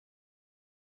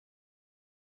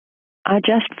I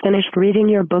just finished reading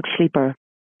your book, Sleeper.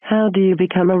 How do you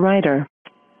become a writer?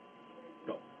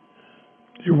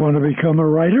 You want to become a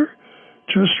writer?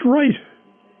 Just write.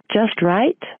 Just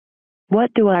write?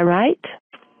 What do I write?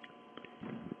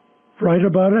 Write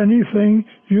about anything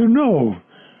you know.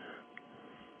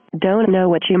 Don't know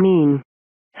what you mean.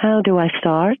 How do I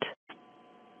start?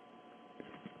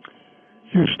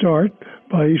 You start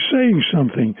by saying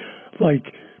something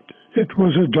like, "It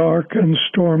was a dark and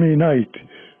stormy night."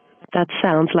 That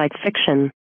sounds like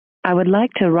fiction. I would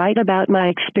like to write about my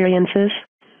experiences.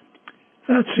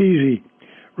 That's easy.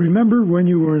 Remember when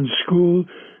you were in school,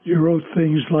 you wrote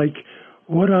things like,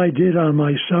 "What I did on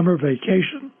my summer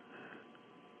vacation"?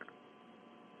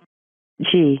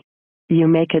 Gee, you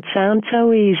make it sound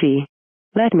so easy.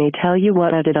 Let me tell you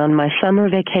what I did on my summer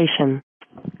vacation.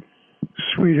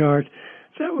 Sweetheart,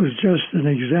 that was just an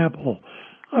example.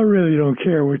 I really don't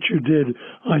care what you did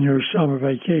on your summer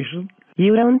vacation.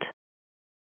 You don't?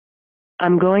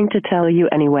 I'm going to tell you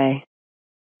anyway.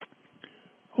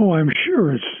 Oh, I'm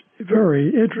sure it's very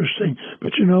interesting.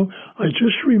 But I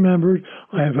just remembered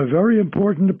I have a very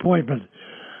important appointment.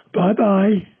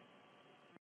 Bye-bye.